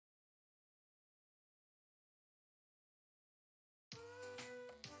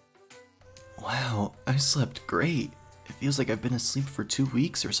Wow, I slept great. It feels like I've been asleep for 2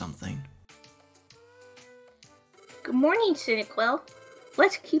 weeks or something. Good morning, Cynical.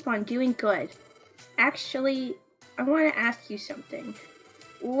 Let's keep on doing good. Actually, I want to ask you something.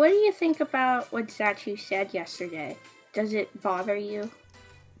 What do you think about what Zatu said yesterday? Does it bother you?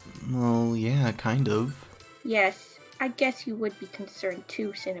 Well, yeah, kind of. Yes, I guess you would be concerned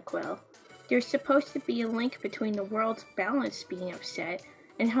too, Cynical. There's supposed to be a link between the world's balance being upset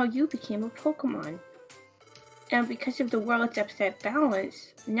and how you became a Pokémon. And because of the world's upset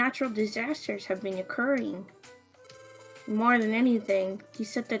balance, natural disasters have been occurring. More than anything, he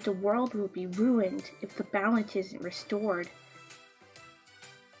said that the world will be ruined if the balance isn't restored.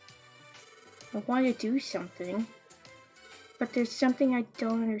 I want to do something, but there's something I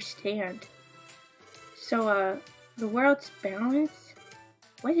don't understand. So, the world's balance?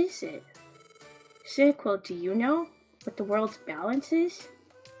 What is it? Cynical, do you know what the world's balance is?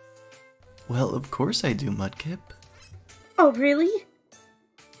 Well, of course I do, Mudkip. Oh, really?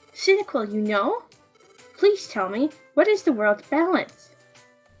 Cynical, you know? Please tell me, what is the world's balance?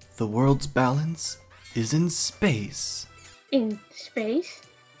 The world's balance is in space. In space?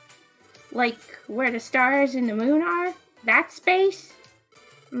 Like where the stars and the moon are? That space?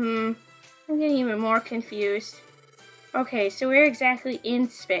 I'm getting even more confused. Okay, so where exactly in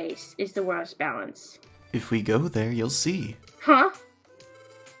space is the world's balance? If we go there, you'll see. Huh?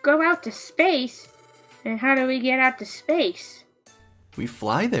 Go out to space? And how do we get out to space? We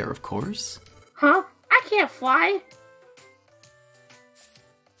fly there, of course. Huh? I can't fly.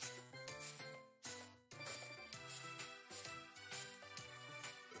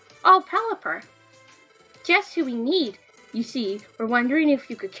 Oh, Pelipper. Just who we need. You see, we're wondering if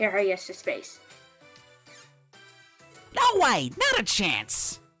you could carry us to space. No way! Not a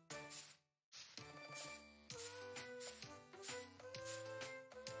chance!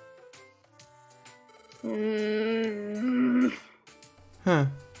 Huh.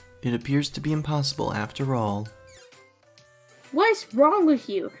 It appears to be impossible after all. What's wrong with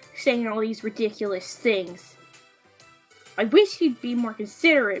you, saying all these ridiculous things? I wish you'd be more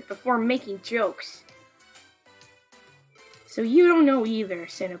considerate before making jokes. So you don't know either,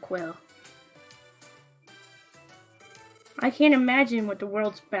 Cynical. I can't imagine what the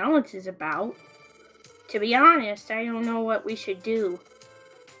world's balance is about. To be honest, I don't know what we should do.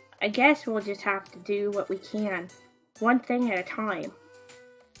 I guess we'll just have to do what we can, one thing at a time.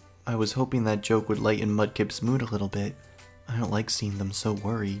 I was hoping that joke would lighten Mudkip's mood a little bit. I don't like seeing them so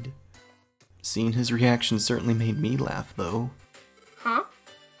worried. Seeing his reaction certainly made me laugh, though. Huh?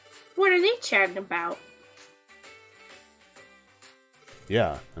 What are they chatting about?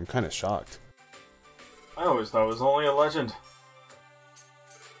 Yeah, I'm kinda shocked. I always thought it was only a legend.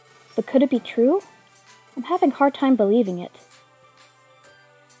 But could it be true? I'm having a hard time believing it.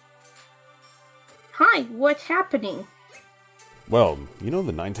 Hi, what's happening? Well, you know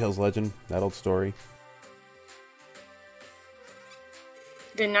the Ninetales legend? That old story?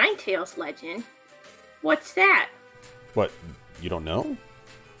 The Ninetales legend? What's that? What, you don't know?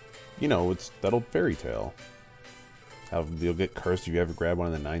 You know, it's that old fairy tale. How you'll get cursed if you ever grab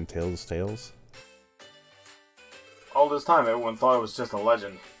one of the Ninetales tails. All this time, everyone thought it was just a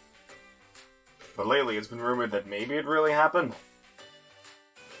legend. But lately, it's been rumored that maybe it really happened.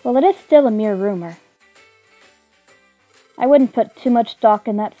 Well, it is still a mere rumor. I wouldn't put too much stock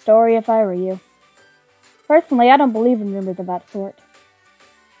in that story if I were you. Personally, I don't believe in rumors of that sort.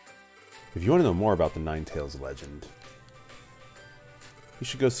 If you want to know more about the Ninetales legend, you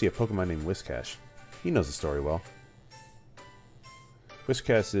should go see a Pokemon named Whiscash. He knows the story well.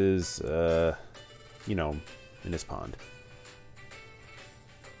 Whiscash is, you know, in his pond.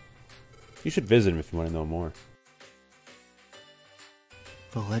 You should visit him if you want to know more.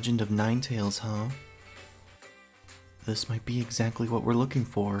 The Legend of Ninetales, huh? This might be exactly what we're looking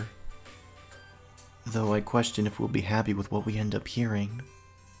for. Though I question if we'll be happy with what we end up hearing.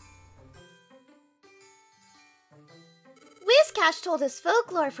 Whiscash told us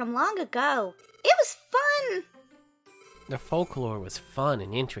folklore from long ago. It was fun! The folklore was fun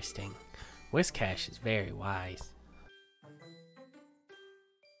and interesting. Whiscash is very wise.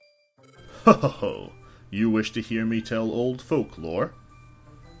 Ho ho ho! You wish to hear me tell old folklore?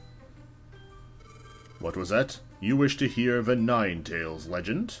 What was that? You wish to hear the Ninetales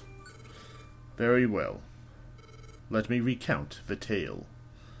legend? Very well. Let me recount the tale.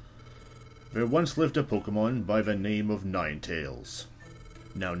 There once lived a Pokémon by the name of Ninetales.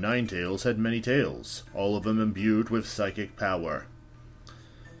 Now Ninetales had many tails, all of them imbued with psychic power.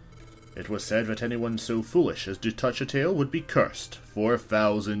 It was said that anyone so foolish as to touch a tail would be cursed for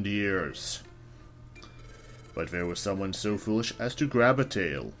 1,000 years. But there was someone so foolish as to grab a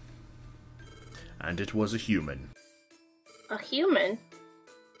tail. and it was a human. A human?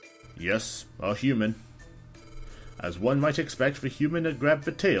 Yes, a human. As one might expect, the human that grabbed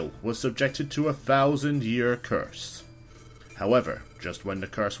the tail was subjected to a 1,000-year curse. However, just when the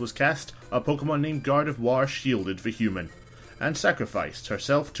curse was cast, a Pokemon named Gardevoir shielded the human, and sacrificed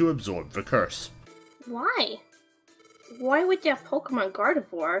herself to absorb the curse. Why? Why would that Pokemon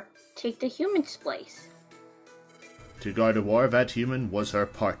Gardevoir take the human's place? To Gardevoir, that human was her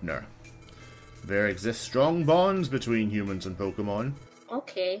partner. There exist strong bonds between humans and Pokemon.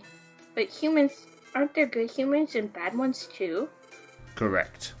 Okay, but humans, aren't there good humans and bad ones too?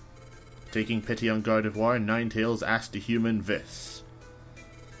 Correct. Taking pity on Gardevoir, Ninetales asked the human this.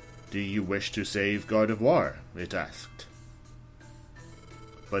 Do you wish to save Gardevoir? It asked.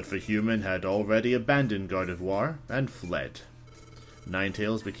 But the human had already abandoned Gardevoir and fled.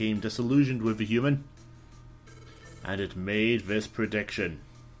 Ninetales became disillusioned with the human, and it made this prediction.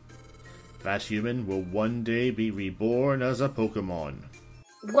 That human will one day be reborn as a Pokemon.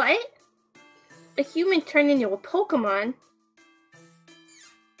 What? A human turned into a Pokemon?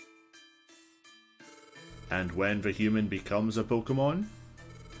 And when the human becomes a Pokemon,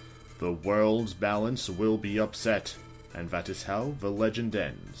 the world's balance will be upset, and that is how the legend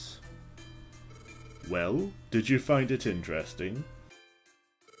ends. Well, did you find it interesting?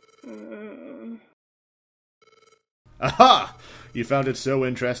 Aha! You found it so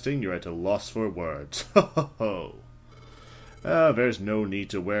interesting you're at a loss for words. Ho ho ho! There's no need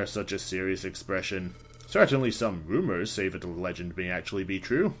to wear such a serious expression. Certainly some rumors say that the legend may actually be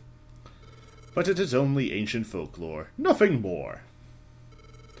true. But it is only ancient folklore, nothing more.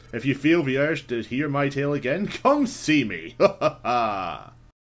 If you feel the urge to hear my tale again, come see me! Ha ha ha!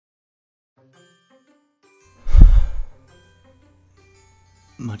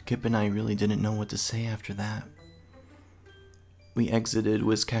 Mudkip and I really didn't know what to say after that. We exited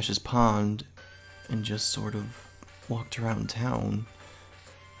Whiscash's pond and just sort of walked around town,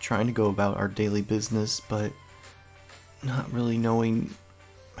 trying to go about our daily business, but not really knowing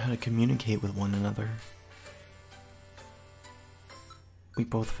how to communicate with one another. We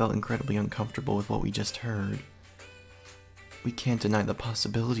both felt incredibly uncomfortable with what we just heard. We can't deny the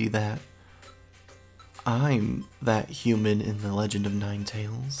possibility that I'm that human in the Legend of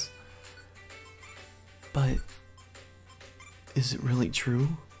Ninetales. But is it really true?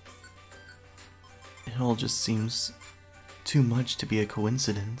 It all just seems too much to be a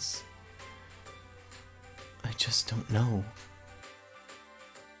coincidence. I just don't know.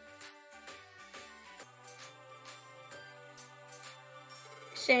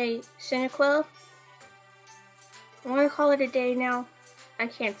 Say, Cyniquil, I want to call it a day now. I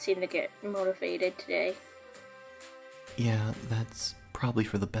can't seem to get motivated today. Yeah, that's probably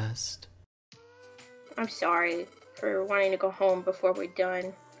for the best. I'm sorry for wanting to go home before we're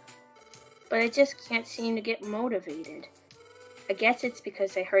done, but I just can't seem to get motivated. I guess it's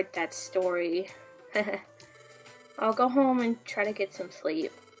because I heard that story. I'll go home and try to get some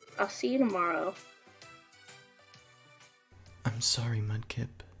sleep. I'll see you tomorrow. I'm sorry, Mudkip.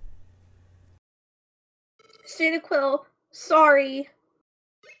 Cyniquil, sorry.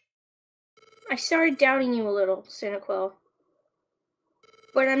 I started doubting you a little, Cyniquil.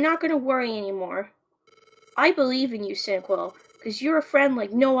 But I'm not going to worry anymore. I believe in you, Cyniquil, because you're a friend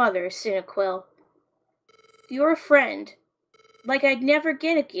like no other, Cyniquil. You're a friend, like I'd never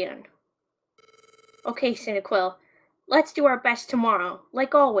get again. Okay, Cyniquil, let's do our best tomorrow,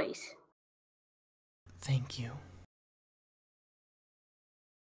 like always. Thank you.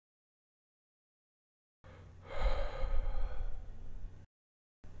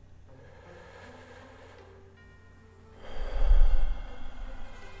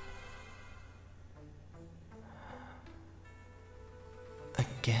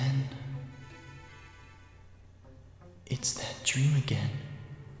 Again. It's that dream again.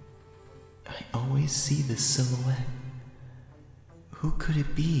 I always see this silhouette. Who could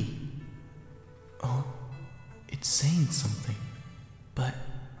it be? Oh, it's saying something, but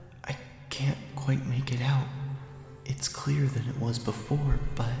I can't quite make it out. It's clearer than it was before,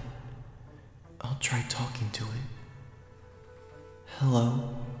 but I'll try talking to it.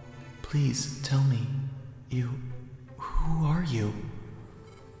 Hello? Please tell me. Who are you?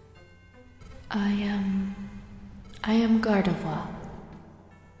 I am Gardevoir.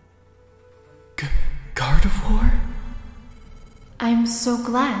 Gardevoir? I'm so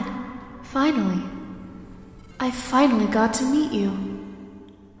glad. Finally. I finally got to meet you.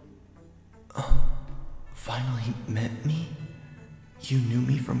 Finally met me? You knew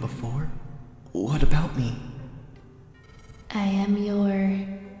me from before? What about me? I am your...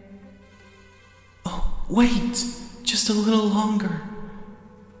 Oh, wait! Just a little longer.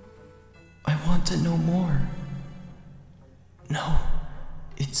 I want to know more. No,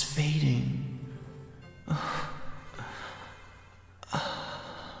 it's fading.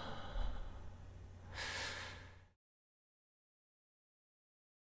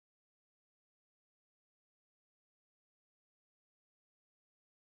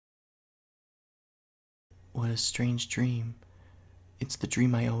 What a strange dream. It's the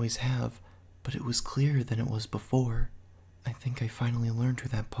dream I always have, but it was clearer than it was before. I think I finally learned who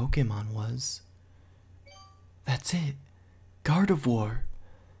that Pokémon was. That's it. Gardevoir.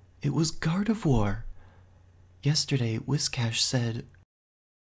 It was Gardevoir. Yesterday, Whiscash said...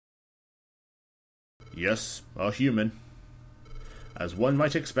 Yes, a human. As one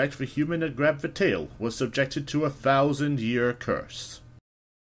might expect, the human that grabbed the tail was subjected to a 1,000-year curse.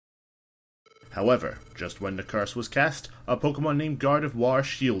 However, just when the curse was cast, a Pokémon named Gardevoir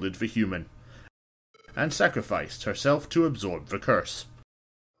shielded the human, and sacrificed herself to absorb the curse.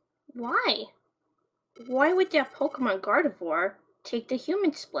 Why? Why would that Pokemon Gardevoir take the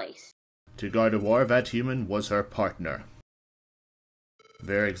human's place? To Gardevoir, that human was her partner.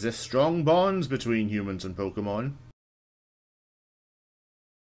 There exist strong bonds between humans and Pokémon.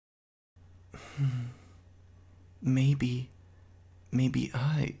 Maybe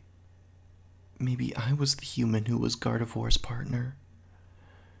I was the human who was Gardevoir's partner.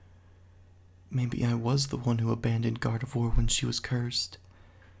 Maybe I was the one who abandoned Gardevoir when she was cursed.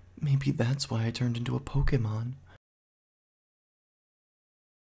 Maybe that's why I turned into a Pokémon.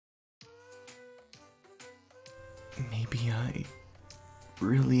 Maybe I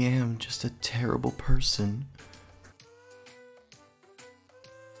really am just a terrible person.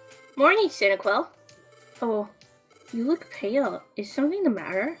 Morning, Cyndaquil. Oh, you look pale. Is something the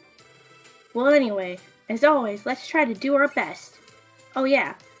matter? Well, anyway, as always, let's try to do our best. Oh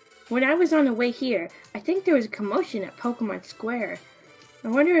yeah, when I was on the way here, I think there was a commotion at Pokémon Square. I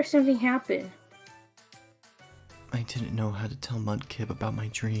wonder if something happened. I didn't know how to tell Mudkip about my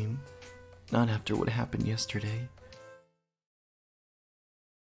dream. Not after what happened yesterday.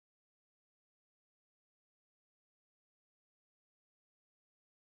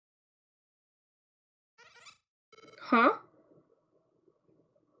 Huh?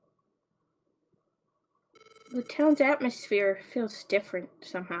 The town's atmosphere feels different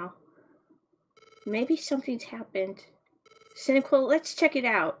somehow. Maybe something's happened. Cyndaquil, let's check it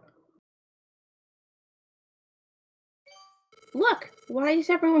out. Look, why is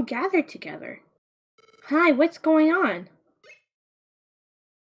everyone gathered together? Hi, what's going on?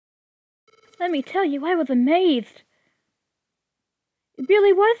 Let me tell you, I was amazed. It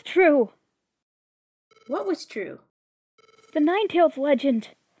really was true. What was true? The Ninetales legend.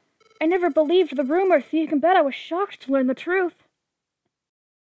 I never believed the rumor, so you can bet I was shocked to learn the truth.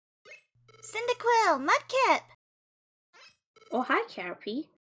 Cyndaquil, Mudkip! Oh, hi, Caterpie.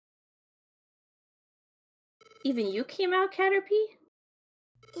 Even you came out, Caterpie?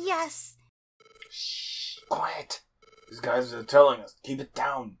 Yes. Shh, quiet. These guys are telling us. Keep it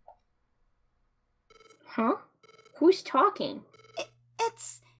down. Huh? Who's talking?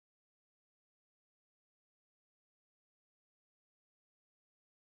 It's...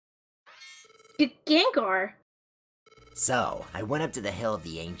 Gengar! So, I went up to the Hill of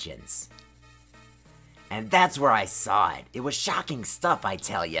the Ancients. And that's where I saw it. It was shocking stuff, I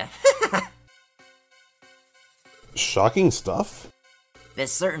tell ya. Shocking stuff?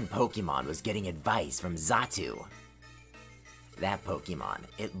 This certain Pokemon was getting advice from Xatu. That Pokemon,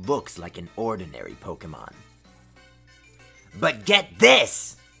 it looks like an ordinary Pokemon. But get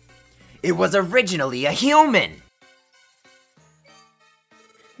this! It was originally a human!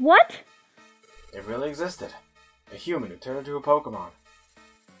 What? It really existed. A human who turned into a Pokemon.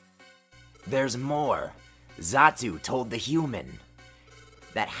 There's more. Xatu told the human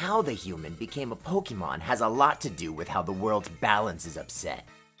that how the human became a Pokemon has a lot to do with how the world's balance is upset.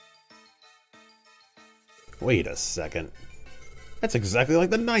 Wait a second. That's exactly like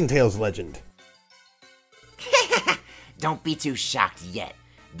the Ninetales legend. Don't be too shocked yet.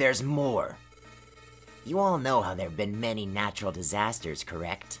 There's more. You all know how there have been many natural disasters,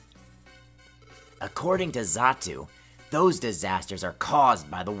 correct? According to Xatu, those disasters are caused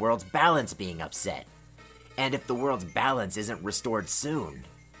by the world's balance being upset. And if the world's balance isn't restored soon,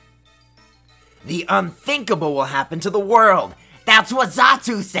 the unthinkable will happen to the world. That's what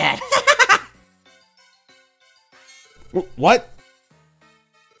Xatu said. What?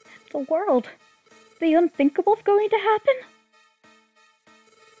 The world. The unthinkable's going to happen?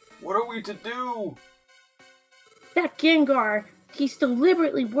 What are we to do? That Gengar, he's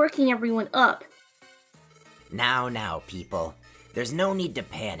deliberately working everyone up. Now, people. There's no need to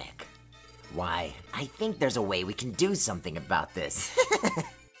panic. Why, I think there's a way we can do something about this.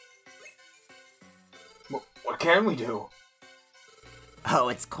 can we do? Oh,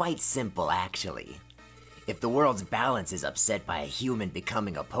 it's quite simple, actually. If the world's balance is upset by a human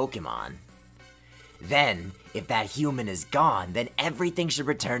becoming a Pokémon, then, if that human is gone, then everything should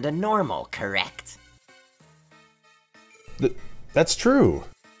return to normal, correct? That's true.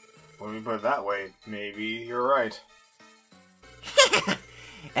 When we put it that way, maybe you're right.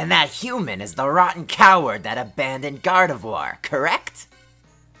 And that human is the rotten coward that abandoned Gardevoir, correct?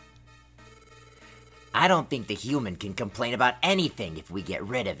 I don't think the human can complain about anything if we get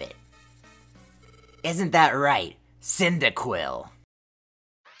rid of it. Isn't that right, Cyndaquil?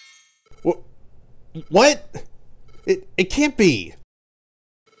 What? It can't be.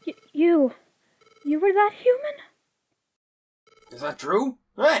 You were that human? Is that true?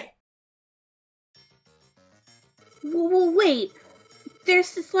 Hey! Well, wait.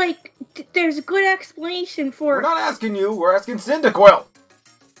 There's this, there's a good explanation for... We're not asking you, we're asking Cyndaquil!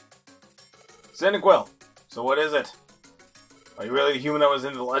 Cyndaquil, so what is it? Are you really the human that was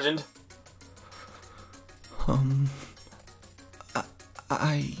in the legend?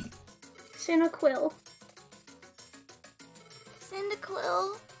 I... Cyndaquil.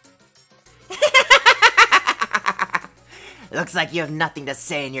 Cyndaquil. Looks like you have nothing to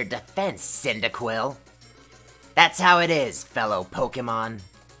say in your defense, Cyndaquil. That's how it is, fellow Pokémon.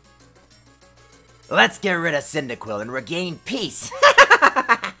 Let's get rid of Cyndaquil and regain peace.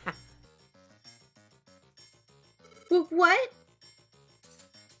 What?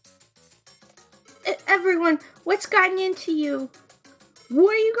 Everyone, what's gotten into you?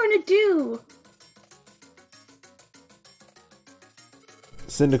 What are you gonna do?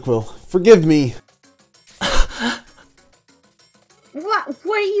 Cyndaquil, forgive me. What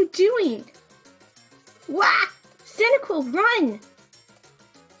are you doing? What? Cyndaquil, run!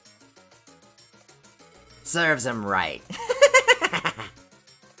 Serves him right.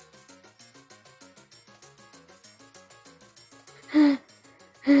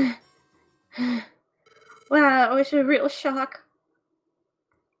 Wow, it was a real shock.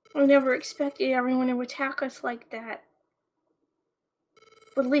 I never expected everyone to attack us like that.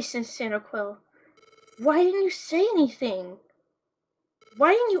 But listen, Cyndaquil, why didn't you say anything?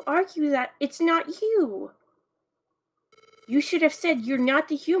 Why didn't you argue that it's not you? You should have said you're not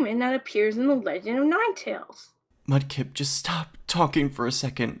the human that appears in the Legend of Ninetales. Mudkip, just stop talking for a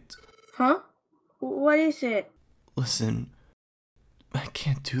second. Huh? What is it? Listen, I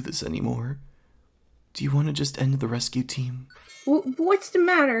can't do this anymore. Do you want to just end the rescue team? What's the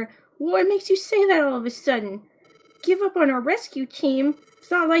matter? What makes you say that all of a sudden? Give up on our rescue team?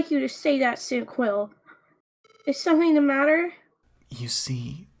 It's not like you to say that, Cyndaquil. Is something the matter? You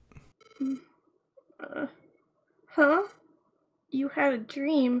see... Huh? You had a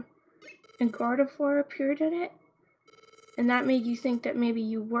dream, and Gardevoir appeared in it? And that made you think that maybe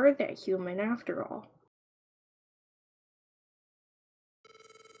you were that human after all.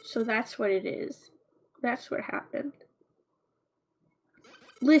 So that's what it is. That's what happened.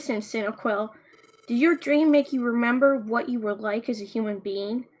 Listen, Cyndaquil, did your dream make you remember what you were like as a human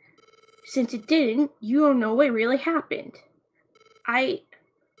being? Since it didn't, you don't know what really happened. I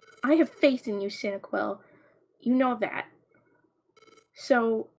have faith in you, Cyndaquil. You know that.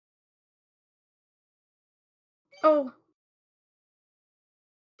 So... Oh.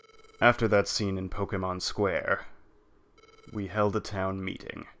 After that scene in Pokémon Square, we held a town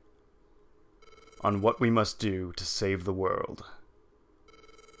meeting on what we must do to save the world.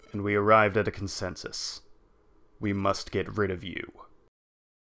 And we arrived at a consensus. We must get rid of you.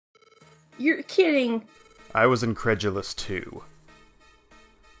 You're kidding. I was incredulous too.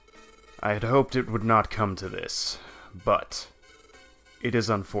 I had hoped it would not come to this, but it is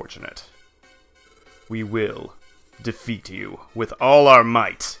unfortunate. We will defeat you with all our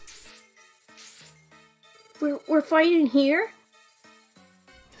might. We're fighting here?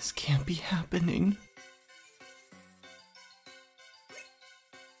 This can't be happening.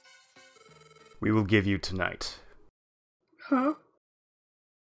 We will give you tonight. Huh?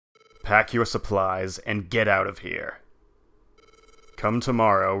 Pack your supplies and get out of here. Come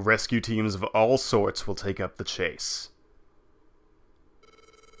tomorrow, rescue teams of all sorts will take up the chase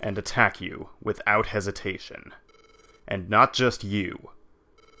and attack you without hesitation. And not just you.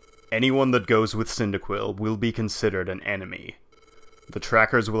 Anyone that goes with Cyndaquil will be considered an enemy. The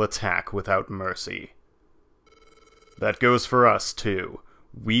trackers will attack without mercy. That goes for us, too.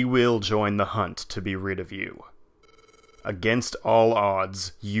 We will join the hunt to be rid of you. Against all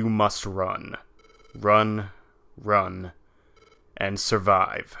odds, you must run. Run, run, and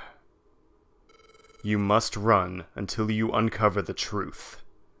survive. You must run until you uncover the truth.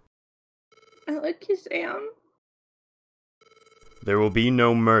 Alakazam? There will be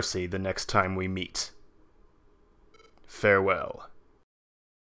no mercy the next time we meet. Farewell.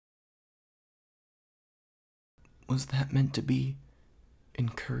 Was that meant to be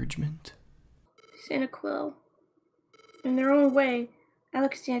encouragement? Cyndaquil, in their own way,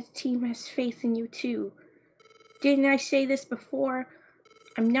 Alexander's team has faith in you too. Didn't I say this before?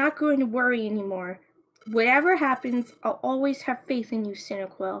 I'm not going to worry anymore. Whatever happens, I'll always have faith in you,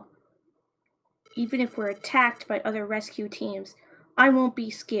 Cyndaquil. Even if we're attacked by other rescue teams, I won't be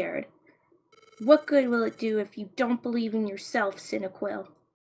scared. What good will it do if you don't believe in yourself, Cyndaquil?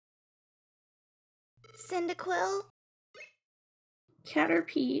 Cyndaquil?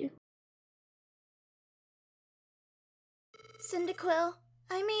 Caterpie. Cyndaquil,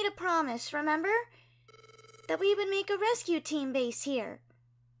 I made a promise, remember? That we would make a rescue team base here.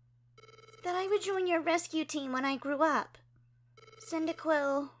 That I would join your rescue team when I grew up.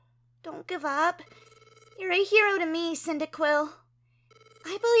 Cyndaquil, don't give up. You're a hero to me, Cyndaquil.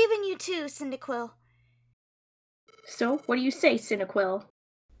 I believe in you too, Cyndaquil. So, what do you say, Cyndaquil?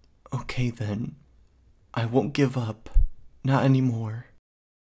 Okay then. I won't give up. Not anymore.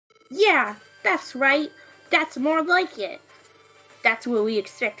 Yeah, that's right. That's more like it. That's what we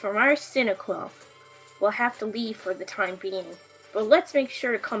expect from our Cyndaquil. We'll have to leave for the time being, but let's make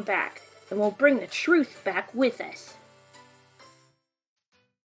sure to come back, and we'll bring the truth back with us.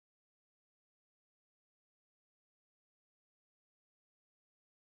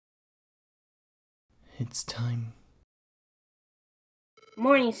 It's time.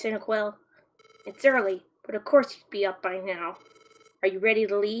 Morning, Cyndaquil. It's early, but of course you'd be up by now. Are you ready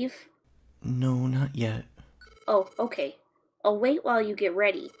to leave? No, not yet. Oh, okay. I'll wait while you get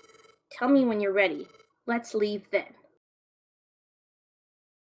ready. Tell me when you're ready. Let's leave then.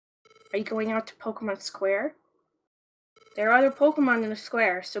 Are you going out to Pokémon Square? There are other Pokémon in the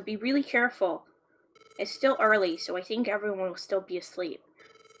square, so be really careful. It's still early, so I think everyone will still be asleep.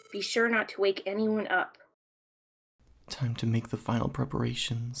 Be sure not to wake anyone up. Time to make the final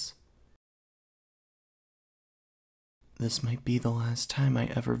preparations. This might be the last time I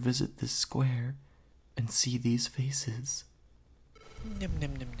ever visit this square and see these faces. Nim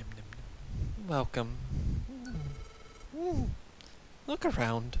nim nim nim nim. Welcome. Look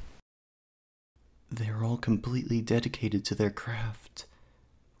around. They're all completely dedicated to their craft,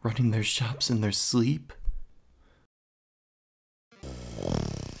 running their shops in their sleep.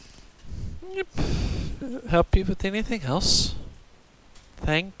 Yep. Help you with anything else?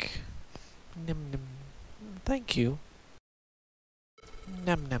 Thank you.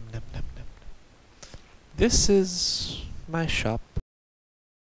 Num num num num num. This is my shop.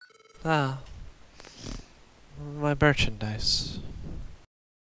 Ah, my merchandise.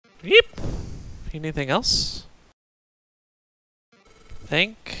 Yep. Anything else?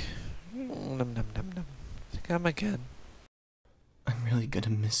 Num num num num. Come again. I'm really gonna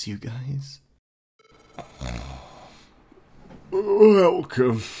miss you guys.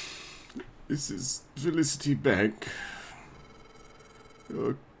 Welcome. This is Felicity Bank.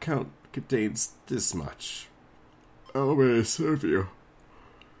 Your account contains this much. How may I serve you?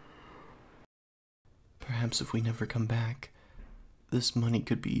 Perhaps if we never come back, this money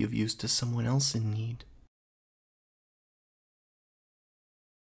could be of use to someone else in need.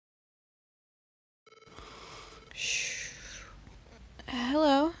 Shh.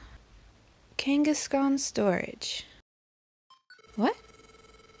 Hello. Kangaskhan Storage. What?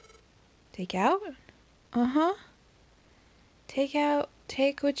 Take out? Uh-huh. Take out,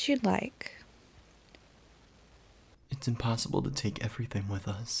 take what you'd like. It's impossible to take everything with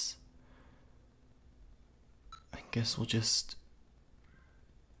us. I guess we'll just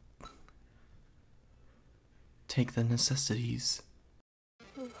take the necessities.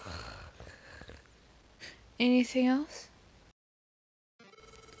 Anything else?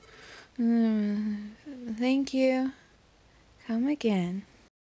 Thank you. Come again.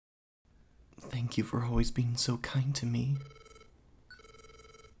 Thank you for always being so kind to me.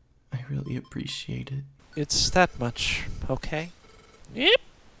 I really appreciate it. It's that much, okay? Yep.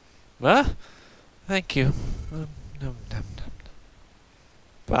 Well, thank you. Num, num, num, num.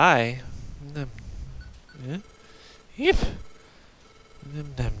 Bye. Yep.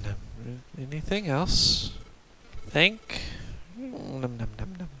 Num, num, num. Anything else? Num, num,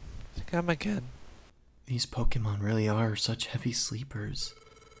 num, num. Come again. These Pokemon really are such heavy sleepers.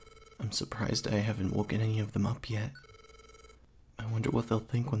 I'm surprised I haven't woken any of them up yet. I wonder what they'll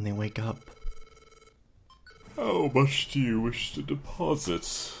think when they wake up. How much do you wish to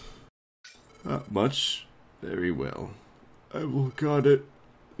deposit? Not much. Very well. I will guard it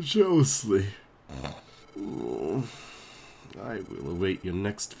jealously. Oh, I will await your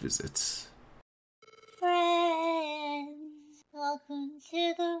next visit. Friends, welcome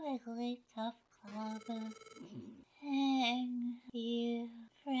to the Wigglytuff Club. Thank you,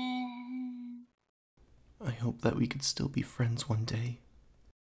 friend. I hope that we could still be friends one day.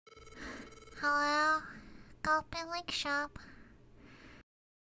 Hello? Golf Link Shop.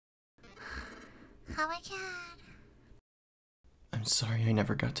 Come again. I'm sorry I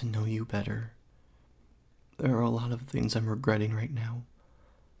never got to know you better. There are a lot of things I'm regretting right now.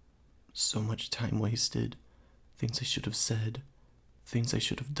 So much time wasted. Things I should have said. Things I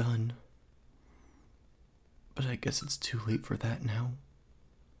should have done. But I guess it's too late for that now.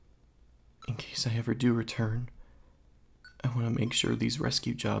 In case I ever do return, I want to make sure these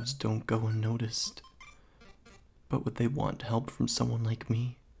rescue jobs don't go unnoticed. But would they want help from someone like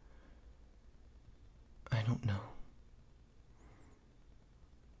me? I don't know.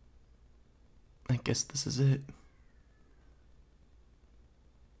 I guess this is it.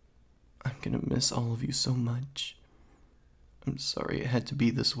 I'm gonna miss all of you so much. I'm sorry it had to be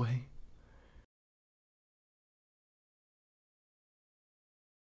this way.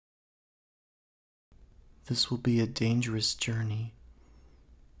 This will be a dangerous journey.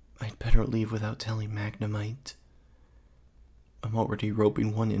 I'd better leave without telling Magnemite. I'm already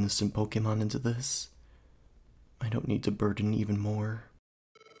roping one innocent Pokemon into this. I don't need to burden even more.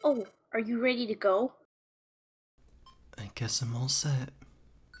 Oh, are you ready to go? I guess I'm all set.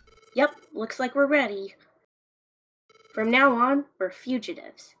 Yep, looks like we're ready. From now on, we're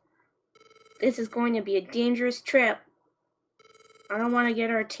fugitives. This is going to be a dangerous trip. I don't want to get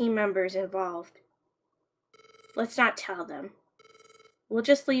our team members involved. Let's not tell them. We'll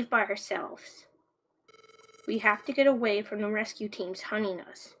just leave by ourselves. We have to get away from the rescue teams hunting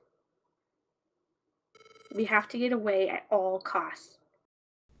us. We have to get away at all costs.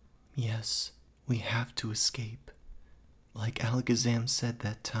 Yes, we have to escape. Like Alakazam said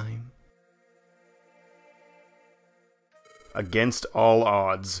that time. Against all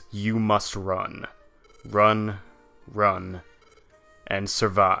odds, you must run. Run, run, and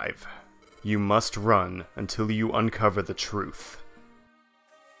survive. You must run until you uncover the truth.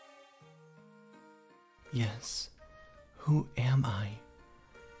 Yes, who am I?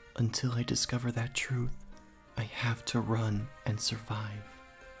 Until I discover that truth, I have to run and survive.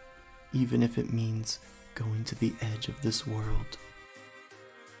 Even if it means going to the edge of this world.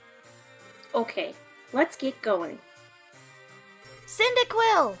 Okay, let's get going.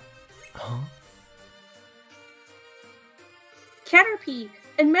 Cyndaquil! Huh? Caterpie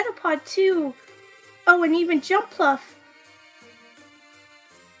and Metapod too. Oh, and even Jumpluff.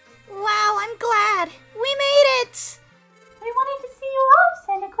 Wow, I'm glad! We made it! We wanted to see you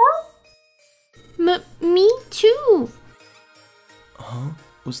off, Cyndaquil. Me too. Huh?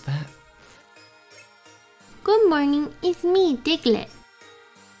 Was that? Good morning, it's me, Diglett.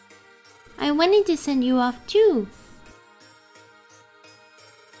 I wanted to send you off too.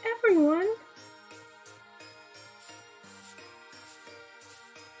 Everyone.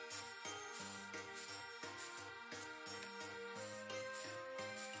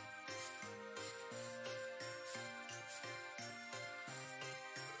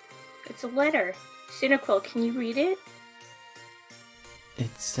 It's a letter. Cyndaquil, can you read it?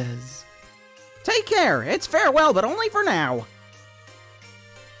 It says... Take care! It's farewell, but only for now.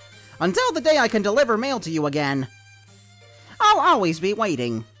 Until the day I can deliver mail to you again. I'll always be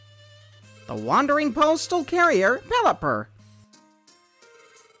waiting. The Wandering Postal Carrier, Pelipper.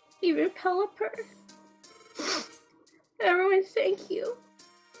 Even Pelipper. Everyone, thank you.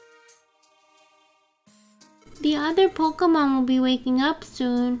 The other Pokemon will be waking up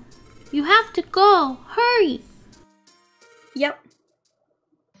soon. You have to go. Hurry! Yep.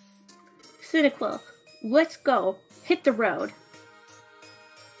 Cyndaquil, let's go. Hit the road.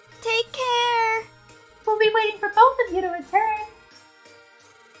 Take care! We'll be waiting for both of you to return.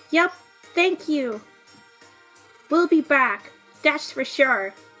 Yep, thank you. We'll be back, that's for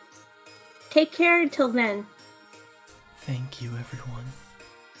sure. Take care until then. Thank you, everyone.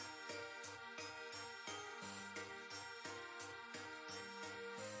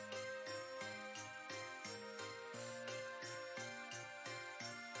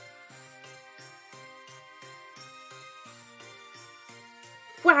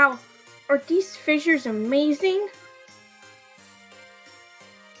 Wow, are these fissures amazing?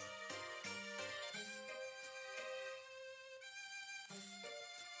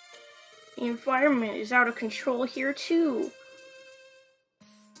 The environment is out of control here too.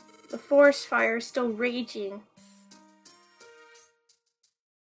 The forest fire is still raging.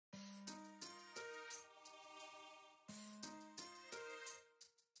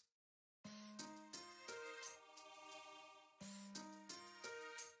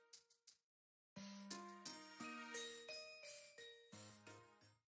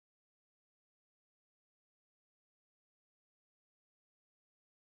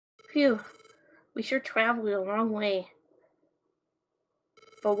 Phew, we sure traveled a long way.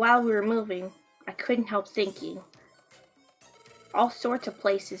 But while we were moving, I couldn't help thinking. All sorts of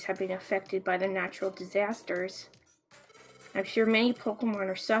places have been affected by the natural disasters. I'm sure many Pokemon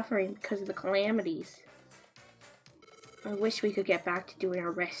are suffering because of the calamities. I wish we could get back to doing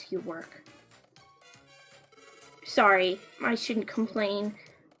our rescue work. Sorry, I shouldn't complain.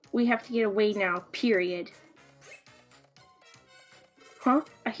 We have to get away now, period. Huh?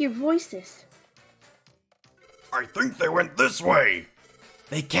 I hear voices. I think they went this way.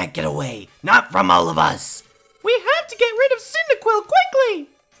 They can't get away. Not from all of us. We have to get rid of Cyndaquil quickly!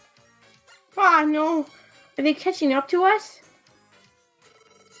 Ah, no. Are they catching up to us?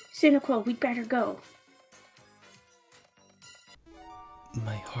 Cyndaquil, we'd better go.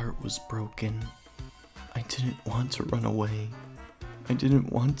 My heart was broken. I didn't want to run away. I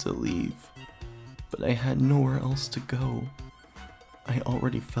didn't want to leave. But I had nowhere else to go. I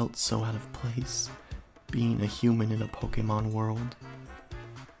already felt so out of place, being a human in a Pokémon world.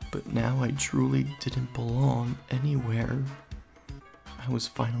 But now I truly didn't belong anywhere. I was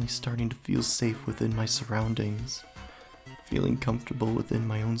finally starting to feel safe within my surroundings, feeling comfortable within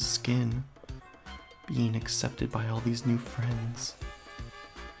my own skin, being accepted by all these new friends.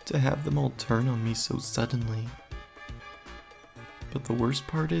 To have them all turn on me so suddenly. But the worst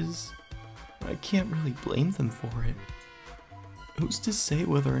part is, I can't really blame them for it. Who's to say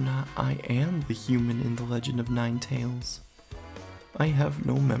whether or not I am the human in the Legend of Ninetales? I have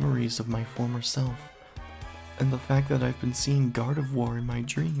no memories of my former self, and the fact that I've been seeing Gardevoir in my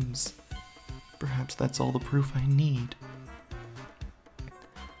dreams, perhaps that's all the proof I need.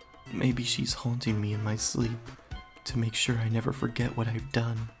 Maybe she's haunting me in my sleep to make sure I never forget what I've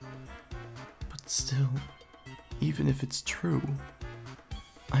done. But still, even if it's true,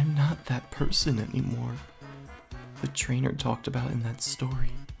 I'm not that person anymore. The trainer talked about in that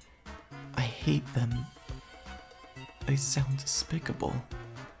story. I hate them. They sound despicable,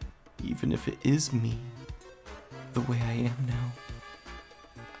 even if it is me, the way I am now.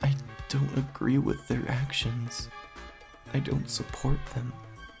 I don't agree with their actions. I don't support them.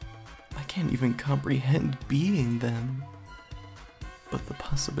 I can't even comprehend being them. But the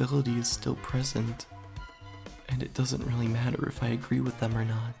possibility is still present, and it doesn't really matter if I agree with them or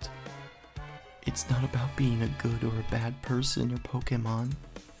not. It's not about being a good or a bad person or Pokémon.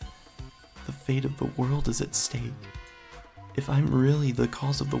 The fate of the world is at stake. If I'm really the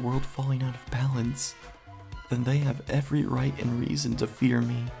cause of the world falling out of balance, then they have every right and reason to fear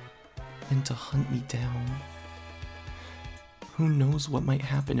me and to hunt me down. Who knows what might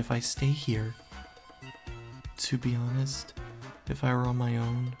happen if I stay here? To be honest, if I were on my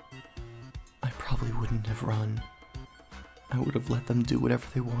own, I probably wouldn't have run. I would have let them do whatever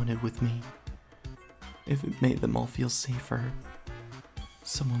they wanted with me. If it made them all feel safer.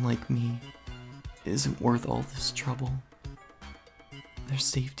 Someone like me isn't worth all this trouble. Their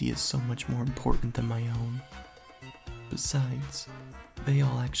safety is so much more important than my own. Besides, they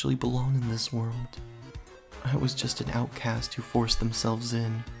all actually belong in this world. I was just an outcast who forced themselves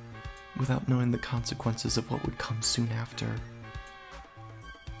in, without knowing the consequences of what would come soon after.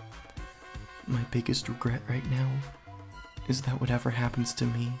 My biggest regret right now is that whatever happens to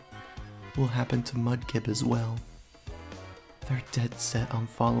me will happen to Mudkip as well. They're dead set on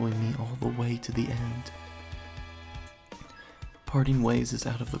following me all the way to the end. Parting ways is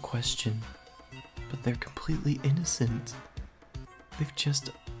out of the question, but they're completely innocent.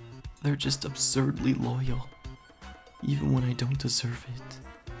 They're just absurdly loyal, even when I don't deserve it.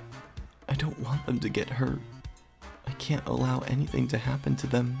 I don't want them to get hurt. I can't allow anything to happen to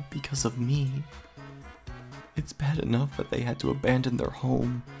them because of me. It's bad enough that they had to abandon their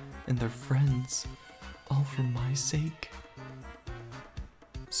home and their friends, all for my sake.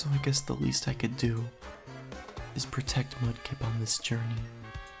 So I guess the least I could do is protect Mudkip on this journey,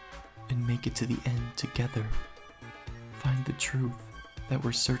 and make it to the end together. Find the truth that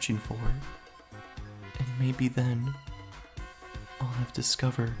we're searching for, and maybe then I'll have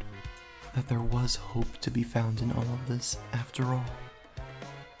discovered that there was hope to be found in all of this after all.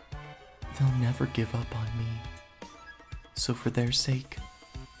 They'll never give up on me, so for their sake,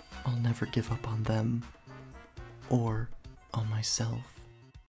 I'll never give up on them, or on myself.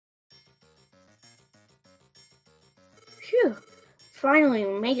 Phew, finally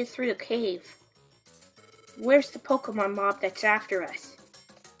we made it through the cave. Where's the Pokemon mob that's after us?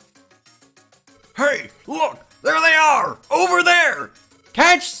 Hey, look! There they are! Over there!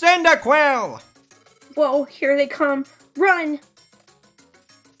 Catch Cyndaquil! Whoa, here they come. Run!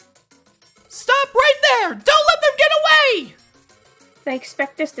 Stop right there! Don't let them get away! They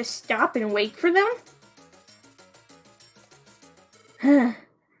expect us to stop and wait for them?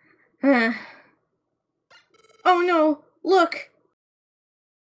 Oh no, look!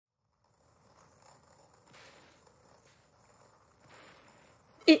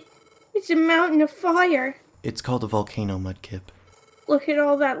 It's a mountain of fire. It's called a volcano, Mudkip. Look at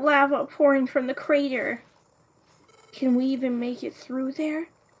all that lava pouring from the crater. Can we even make it through there?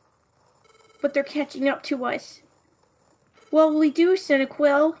 But they're catching up to us. What will we do,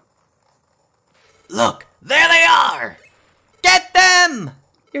 Cyndaquil? Look, there they are! Get them!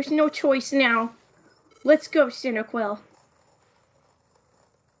 There's no choice now. Let's go, Cyndaquil.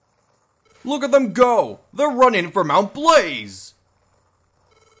 Look at them go! They're running for Mount Blaze!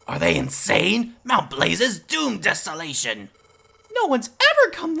 Are they insane? Mount Blaze is doomed desolation! No one's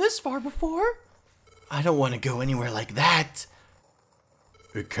ever come this far before. I don't want to go anywhere like that.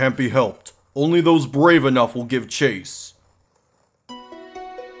 It can't be helped. Only those brave enough will give chase.